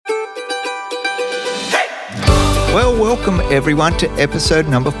Well, welcome everyone to episode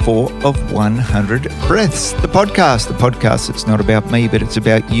number 4 of 100 Breaths, the podcast that's not about me, but it's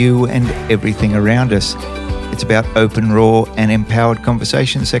about you and everything around us. It's about open, raw and empowered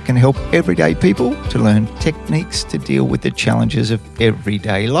conversations that can help everyday people to learn techniques to deal with the challenges of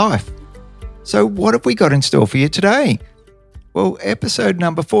everyday life. So what have we got in store for you today? Well, episode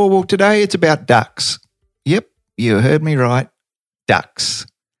number 4, well, today it's about ducks. Yep, you heard me right, ducks.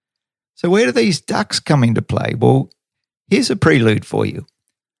 So where do these ducks come into play? Well, here's a prelude for you.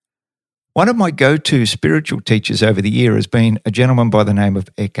 One of my go-to spiritual teachers over the year has been a gentleman by the name of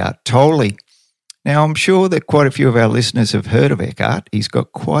Eckhart Tolle. Now, I'm sure that quite a few of our listeners have heard of Eckhart. He's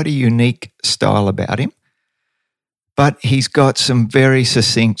got quite a unique style about him, but he's got some very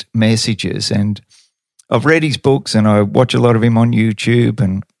succinct messages. And I've read his books and I watch a lot of him on YouTube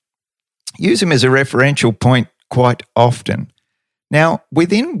and use him as a referential point quite often. Now,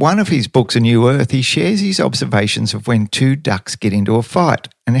 within one of his books, A New Earth, he shares his observations of when two ducks get into a fight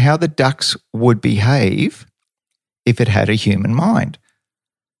and how the ducks would behave if it had a human mind.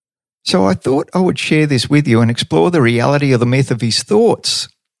 So I thought I would share this with you and explore the reality of the myth of his thoughts.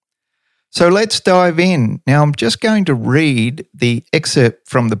 So let's dive in. Now, I'm just going to read the excerpt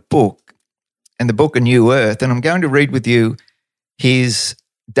from the book, and the book A New Earth, and I'm going to read with you his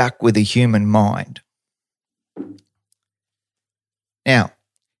duck with a human mind. Now,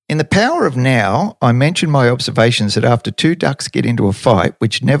 in The Power of Now, I mentioned my observations that after two ducks get into a fight,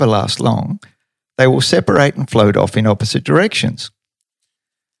 which never lasts long, they will separate and float off in opposite directions.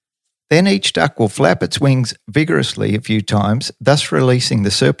 Then each duck will flap its wings vigorously a few times, thus releasing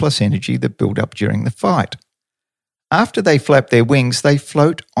the surplus energy that built up during the fight. After they flap their wings, they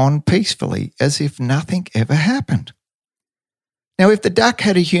float on peacefully as if nothing ever happened. Now, if the duck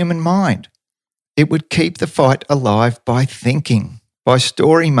had a human mind, it would keep the fight alive by thinking, by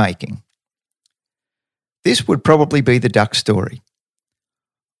story making. This would probably be the duck story.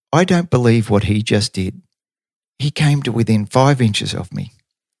 I don't believe what he just did. He came to within 5 inches of me.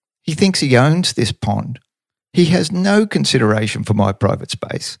 He thinks he owns this pond. He has no consideration for my private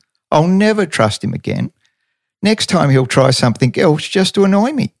space. I'll never trust him again. Next time he'll try something else just to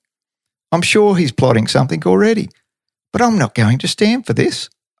annoy me. I'm sure he's plotting something already, but I'm not going to stand for this.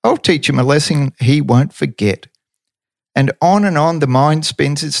 I'll teach him a lesson he won't forget. And on the mind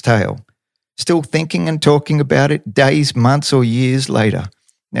spins its tail, still thinking and talking about it days, months or years later.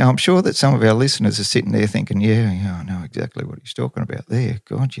 Now, I'm sure that some of our listeners are sitting there thinking, yeah, I know exactly what he's talking about there.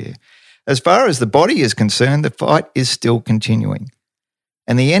 God, yeah. As far as the body is concerned, the fight is still continuing.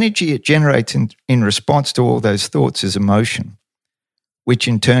 And the energy it generates in response to all those thoughts is emotion, which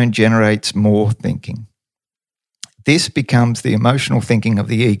in turn generates more thinking. This becomes the emotional thinking of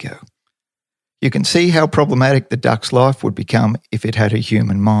the ego. You can see how problematic the duck's life would become if it had a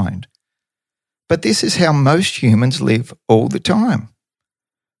human mind. But this is how most humans live all the time.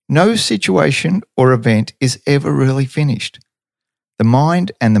 No situation or event is ever really finished. The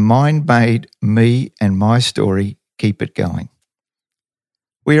mind and the mind-made me and my story keep it going.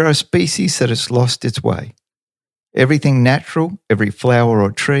 We are a species that has lost its way. Everything natural, every flower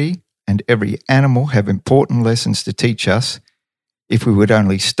or tree, and every animal have important lessons to teach us if we would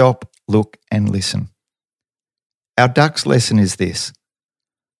only stop, look and listen. Our duck's lesson is this: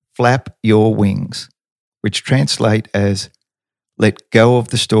 flap your wings, which translate as let go of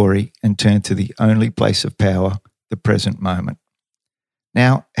the story and turn to the only place of power, the present moment.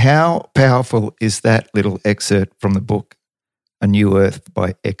 Now, how powerful is that little excerpt from the book A New Earth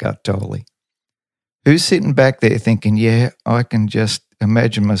by Eckhart Tolle? Who's sitting back there thinking, yeah, I can just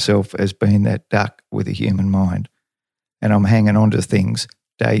imagine myself as being that duck with a human mind, and I'm hanging on to things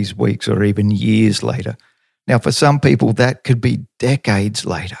days, weeks, or even years later. Now, for some people, that could be decades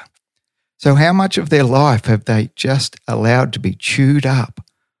later. So how much of their life have they just allowed to be chewed up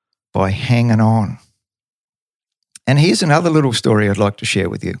by hanging on? And here's another little story I'd like to share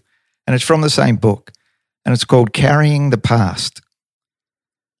with you, and it's from the same book, and it's called Carrying the Past.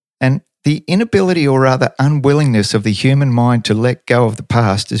 And the inability, or rather unwillingness, of the human mind to let go of the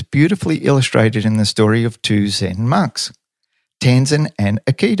past is beautifully illustrated in the story of two Zen monks, Tenzin and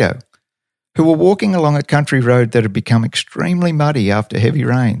Aikido, who were walking along a country road that had become extremely muddy after heavy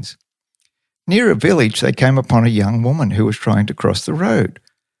rains. Near a village, they came upon a young woman who was trying to cross the road,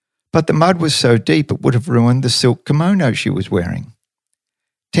 but the mud was so deep it would have ruined the silk kimono she was wearing.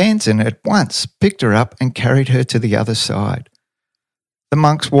 Tenzin at once picked her up and carried her to the other side. The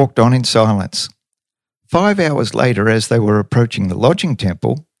monks walked on in silence. 5 hours later, as they were approaching the lodging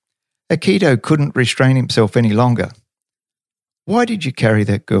temple, Aikido couldn't restrain himself any longer. "Why did you carry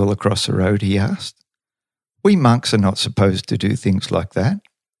that girl across the road?" he asked. "We monks are not supposed to do things like that."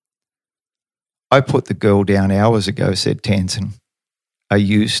 "I put the girl down hours ago," said Tenzin. "Are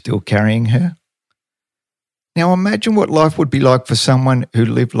you still carrying her?" Now imagine what life would be like for someone who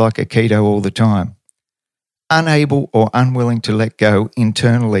lived like a keto all the time, unable or unwilling to let go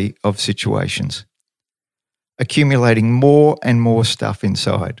internally of situations, accumulating more and more stuff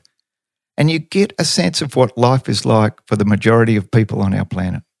inside. And you get a sense of what life is like for the majority of people on our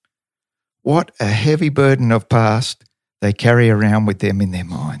planet. What a heavy burden of past they carry around with them in their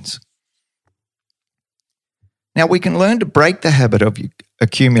minds. Now, we can learn to break the habit of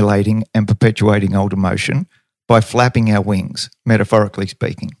accumulating and perpetuating old emotion by flapping our wings, metaphorically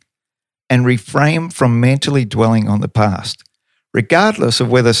speaking, and refrain from mentally dwelling on the past, regardless of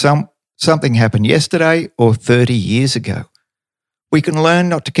whether something happened yesterday or 30 years ago. We can learn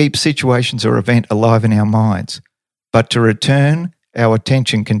not to keep situations or events alive in our minds, but to return our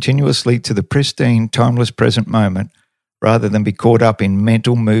attention continuously to the pristine, timeless present moment rather than be caught up in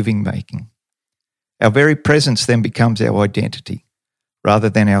mental moving making. Our very presence then becomes our identity rather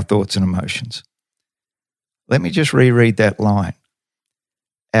than our thoughts and emotions. Let me just reread that line.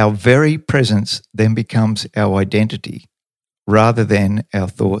 Our very presence then becomes our identity rather than our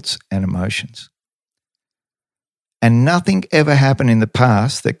thoughts and emotions. And nothing ever happened in the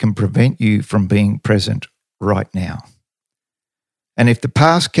past that can prevent you from being present right now. And if the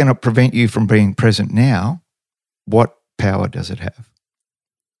past cannot prevent you from being present now, what power does it have?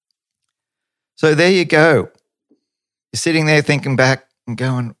 So there you go. You're sitting there thinking back and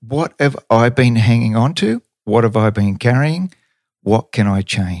going, what have I been hanging on to? What have I been carrying? What can I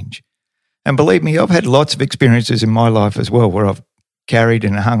change? And believe me, I've had lots of experiences in my life as well where I've carried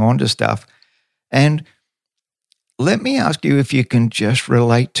and hung on to stuff. And let me ask you if you can just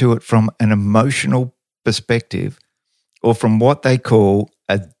relate to it from an emotional perspective or from what they call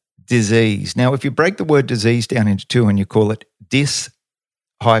a disease. Now, if you break the word disease down into two and you call it dis-ease,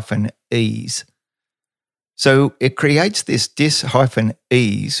 so it creates this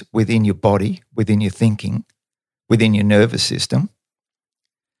dis-ease within your body, within your thinking, within your nervous system.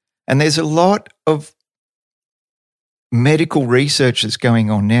 And there's a lot of medical research that's going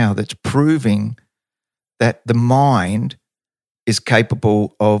on now that's proving that the mind is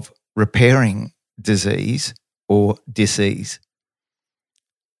capable of repairing disease or disease.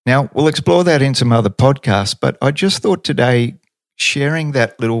 Now, we'll explore that in some other podcasts, but I just thought today sharing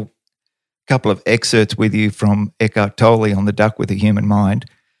that little couple of excerpts with you from Eckhart Tolle on The Duck with a Human Mind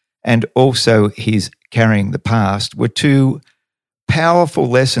and also his Carrying the Past were two powerful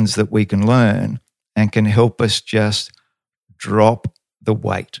lessons that we can learn and can help us just drop the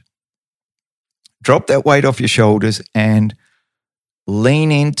weight. Drop that weight off your shoulders and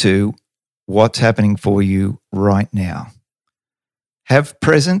lean into what's happening for you right now. Have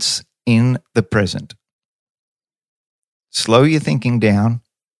presence in the present. Slow your thinking down,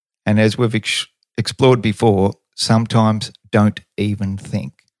 and as we've explored before, sometimes don't even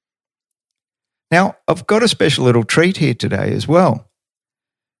think. Now, I've got a special little treat here today as well.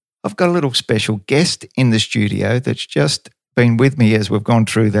 I've got a little special guest in the studio that's just been with me as we've gone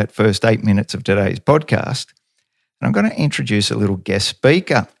through that first 8 minutes of today's podcast. And I'm going to introduce a little guest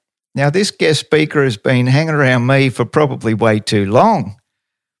speaker. Now, this guest speaker has been hanging around me for probably way too long,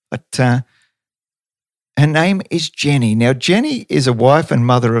 but her name is Jenny. Now, Jenny is a wife and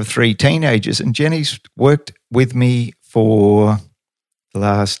mother of 3 teenagers, and Jenny's worked with me for the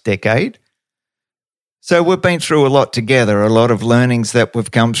last decade. So we've been through a lot together, a lot of learnings that we've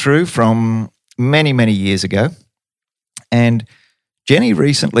come through from many, many years ago. And Jenny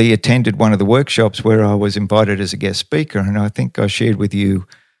recently attended one of the workshops where I was invited as a guest speaker, and I think I shared with you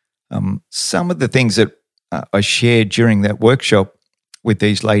some of the things that I shared during that workshop with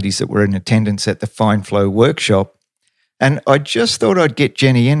these ladies that were in attendance at the Fine Flow workshop. And I just thought I'd get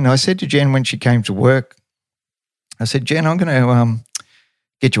Jenny in. And I said to Jen when she came to work, I said, Jen, I'm going to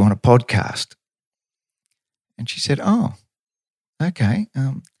get you on a podcast. And she said, oh, okay.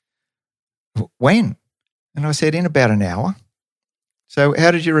 When? And I said, in about an hour. So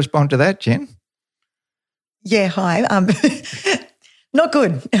how did you respond to that, Jen? Yeah, hi. Not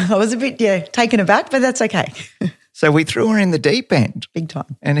good. I was a bit, taken aback, but that's okay. So we threw her in the deep end. Big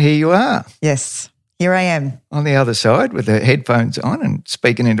time. And here you are. Yes, here I am. On the other side with the headphones on and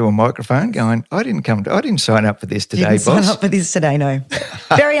speaking into a microphone going, I didn't sign up for this today, boss. Didn't sign up for this today, no.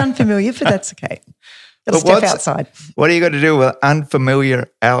 Very unfamiliar, but that's okay. Got to step outside. What do you got to do with unfamiliar,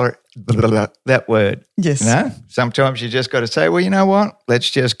 that word? Yes. You know? Sometimes you just got to say, well, you know what? Let's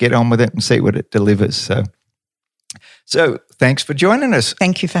just get on with it and see what it delivers. So thanks for joining us.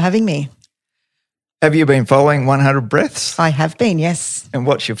 Thank you for having me. Have you been following 100 Breaths? I have been, yes. And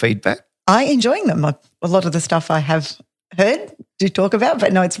what's your feedback? I'm enjoying them. A lot of the stuff I have heard do talk about,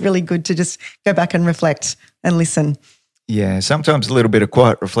 but no, it's really good to just go back and reflect and listen. Yeah, sometimes a little bit of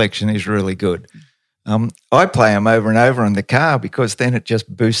quiet reflection is really good. I play them over and over in the car because then it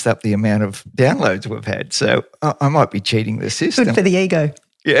just boosts up the amount of downloads we've had. So I might be cheating the system. Good for the ego.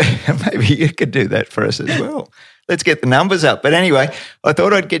 Yeah, maybe you could do that for us as well. Let's get the numbers up. But anyway, I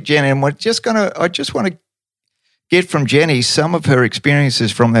thought I'd get Jenny, and I just want to get from Jenny some of her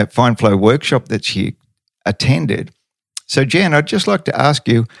experiences from that Fine Flow workshop that she attended. So Jen, I'd just like to ask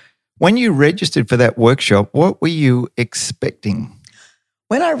you, when you registered for that workshop, what were you expecting?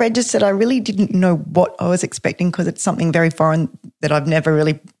 When I registered, I really didn't know what I was expecting because it's something very foreign that I've never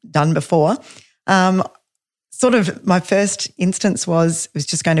really done before. Sort of my first instance was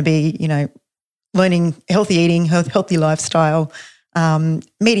just going to be, learning healthy eating, healthy lifestyle,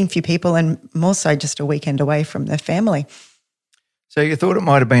 meeting a few people, and more so just a weekend away from the family. So you thought it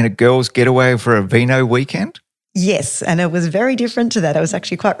might have been a girls' getaway for a vino weekend? Yes, and it was very different to that. It was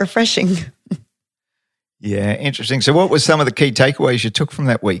actually quite refreshing. Yeah, interesting. So what were some of the key takeaways you took from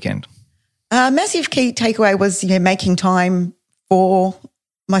that weekend? Massive key takeaway was making time for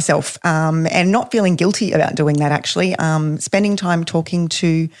myself and not feeling guilty about doing that actually. Spending time talking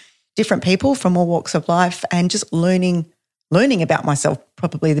to different people from all walks of life and just learning about myself.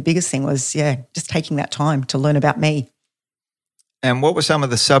 Probably the biggest thing was, just taking that time to learn about me. And what were some of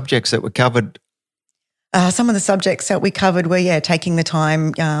the subjects that were covered? Some of the subjects that we covered were, taking the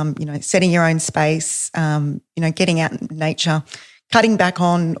time, setting your own space, getting out in nature, cutting back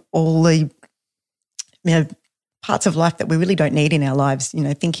on all the, parts of life that we really don't need in our lives,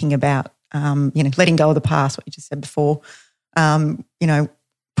 thinking about, letting go of the past, what you just said before,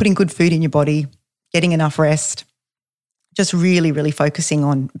 putting good food in your body, getting enough rest, just really, really focusing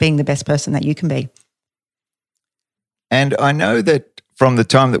on being the best person that you can be. And I know that from the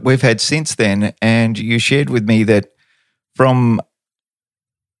time that we've had since then, and you shared with me that from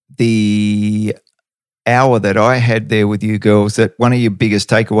the hour that I had there with you girls, that one of your biggest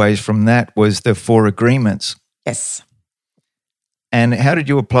takeaways from that was the 4 agreements. Yes. And how did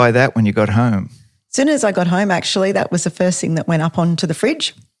you apply that when you got home? As soon as I got home, actually, that was the first thing that went up onto the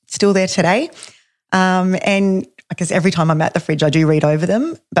fridge, still there today. And I guess every time I'm at the fridge, I do read over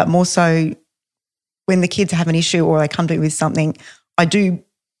them, but more so when the kids have an issue or they come to me with something, I do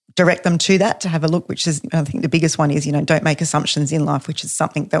direct them to that to have a look, which is, I think the biggest one is, don't make assumptions in life, which is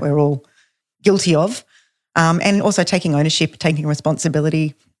something that we're all guilty of. And also taking ownership, taking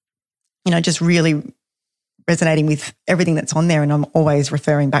responsibility, just really resonating with everything that's on there, and I'm always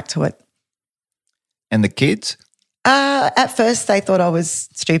referring back to it. And the kids? At first they thought I was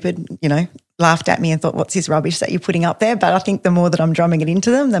stupid, laughed at me and thought, what's this rubbish that you're putting up there? But I think the more that I'm drumming it into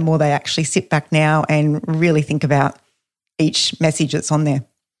them, the more they actually sit back now and really think about each message that's on there.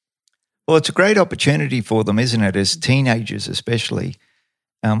 Well, it's a great opportunity for them, isn't it, as teenagers especially.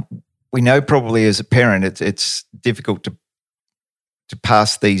 We know probably as a parent it's difficult to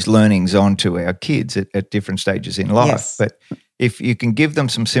pass these learnings on to our kids at different stages in life. Yes. But if you can give them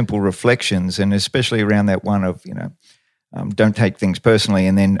some simple reflections, and especially around that one of, don't take things personally,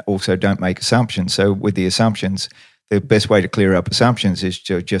 and then also don't make assumptions. So with the assumptions, the best way to clear up assumptions is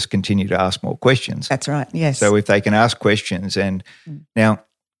to just continue to ask more questions. That's right, yes. So if they can ask questions, and now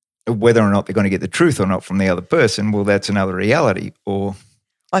whether or not they're going to get the truth or not from the other person, well, that's another reality. Or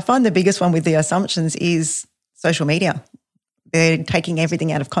I find the biggest one with the assumptions is social media. They're taking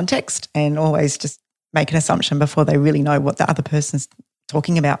everything out of context and always just make an assumption before they really know what the other person's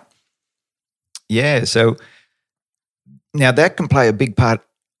talking about. Yeah, so now that can play a big part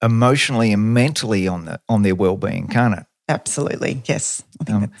emotionally and mentally on their well-being, can't it? Absolutely, yes. I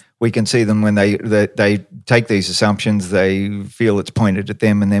think we can see them when they take these assumptions, they feel it's pointed at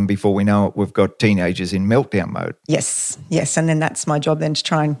them, and then before we know it, we've got teenagers in meltdown mode. Yes, and then that's my job then to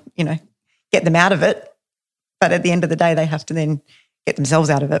try and, get them out of it. But at the end of the day, they have to then get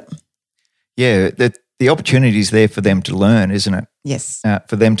themselves out of it. Yeah, the opportunity is there for them to learn, isn't it? Yes.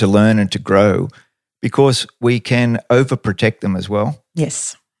 For them to learn and to grow, because we can overprotect them as well.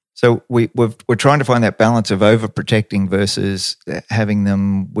 Yes. So we're trying to find that balance of overprotecting versus having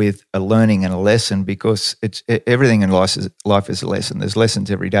them with a learning and a lesson, because it's everything in life is a lesson. There's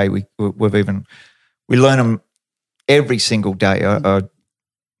lessons every day. We learn them every single day.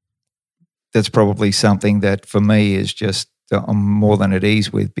 That's probably something that for me is just I'm more than at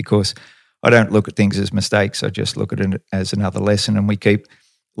ease with, because I don't look at things as mistakes. I just look at it as another lesson, and we keep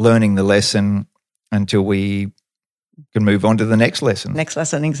learning the lesson until we can move on to the next lesson. Next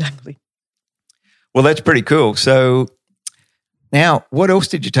lesson, exactly. Well, that's pretty cool. So now, what else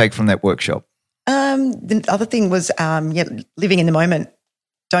did you take from that workshop? The other thing was living in the moment,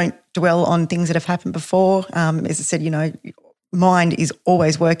 don't dwell on things that have happened before. As I said, mind is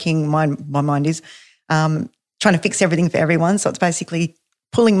always working. My mind is trying to fix everything for everyone. So it's basically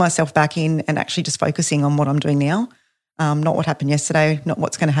pulling myself back in and actually just focusing on what I'm doing now, not what happened yesterday, not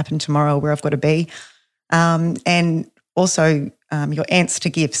what's going to happen tomorrow, where I've got to be. And also your answer to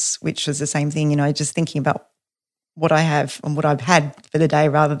gifts, which is the same thing, just thinking about what I have and what I've had for the day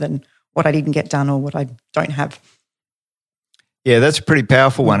rather than what I didn't get done or what I don't have. Yeah, that's a pretty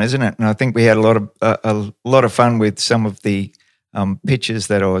powerful one, isn't it? And I think we had a lot of fun with some of the pictures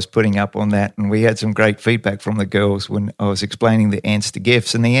that I was putting up on that, and we had some great feedback from the girls when I was explaining the ANTS to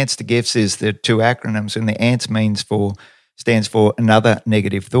GIFTS. And the ANTS to GIFTS is the two acronyms, and the ANTS stands for Another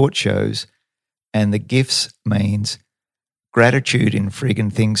Negative Thought Shows, and the GIFTS means gratitude in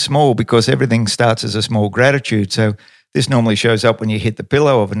friggin' things small, because everything starts as a small gratitude. So this normally shows up when you hit the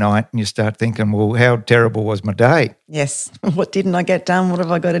pillow of a night and you start thinking, well, how terrible was my day? Yes. What didn't I get done? What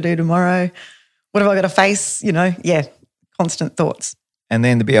have I got to do tomorrow? What have I got to face? Constant thoughts. And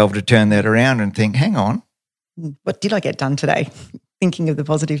then to be able to turn that around and think, hang on. What did I get done today? Thinking of the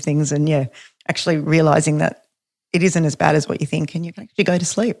positive things and, actually realising that it isn't as bad as what you think, and you can actually go to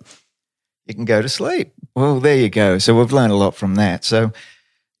sleep. You can go to sleep. Well, there you go. So we've learned a lot from that. So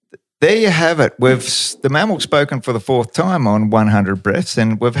there you have it. The Mammal's spoken for the fourth time on 100 Breaths,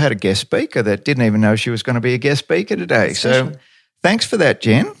 and we've had a guest speaker that didn't even know she was going to be a guest speaker today. That's so special. Thanks for that,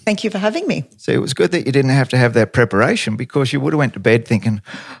 Jen. Thank you for having me. So it was good that you didn't have to have that preparation, because you would have went to bed thinking,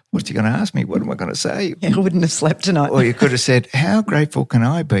 what's he going to ask me? What am I going to say? Yeah, I wouldn't have slept tonight. Or you could have said, how grateful can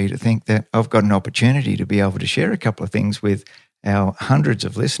I be to think that I've got an opportunity to be able to share a couple of things with our hundreds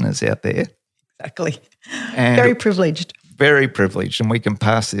of listeners out there. Exactly. And very privileged. Very privileged. And we can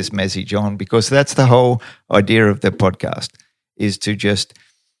pass this message on, because that's the whole idea of the podcast, is to just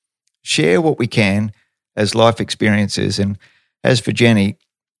share what we can as life experiences. And as for Jenny,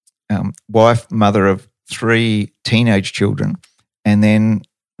 wife, mother of 3 teenage children, and then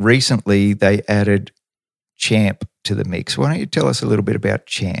recently they added Champ to the mix. Why don't you tell us a little bit about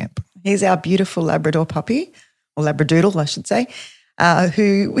Champ? He's our beautiful Labrador puppy, or Labradoodle, I should say,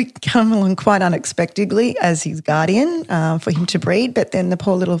 who we come along quite unexpectedly as his guardian for him to breed. But then the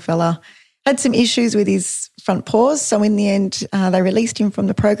poor little fella had some issues with his front paws. So in the end, they released him from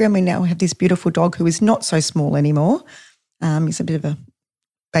the program. We now have this beautiful dog who is not so small anymore. He's a bit of a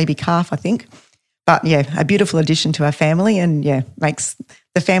baby calf, I think. But, a beautiful addition to our family, and, makes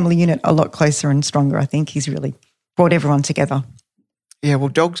the family unit a lot closer and stronger. I think he's really brought everyone together. Yeah, well,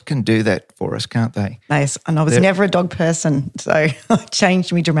 dogs can do that for us, can't they? Yes, and I was never a dog person, so it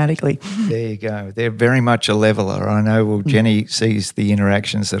changed me dramatically. There you go. They're very much a leveler. I know, well, Jenny sees the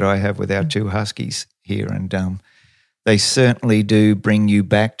interactions that I have with our 2 huskies here, and they certainly do bring you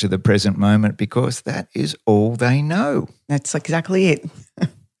back to the present moment, because that is all they know. That's exactly it.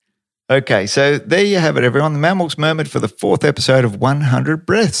 Okay, so there you have it, everyone. The Mammal's Murmured for the 4th episode of 100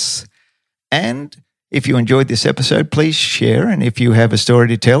 Breaths. And if you enjoyed this episode, please share. And if you have a story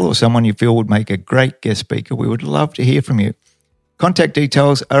to tell or someone you feel would make a great guest speaker, we would love to hear from you. Contact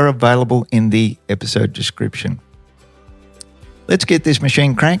details are available in the episode description. Let's get this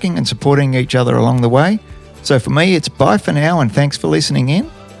machine cranking and supporting each other along the way. So for me, it's bye for now, and thanks for listening in.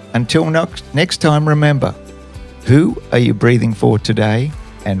 Until next time, remember, who are you breathing for today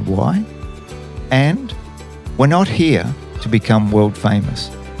and why? And we're not here to become world famous.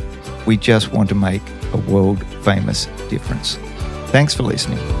 We just want to make a world famous difference. Thanks for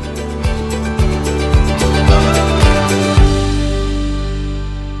listening.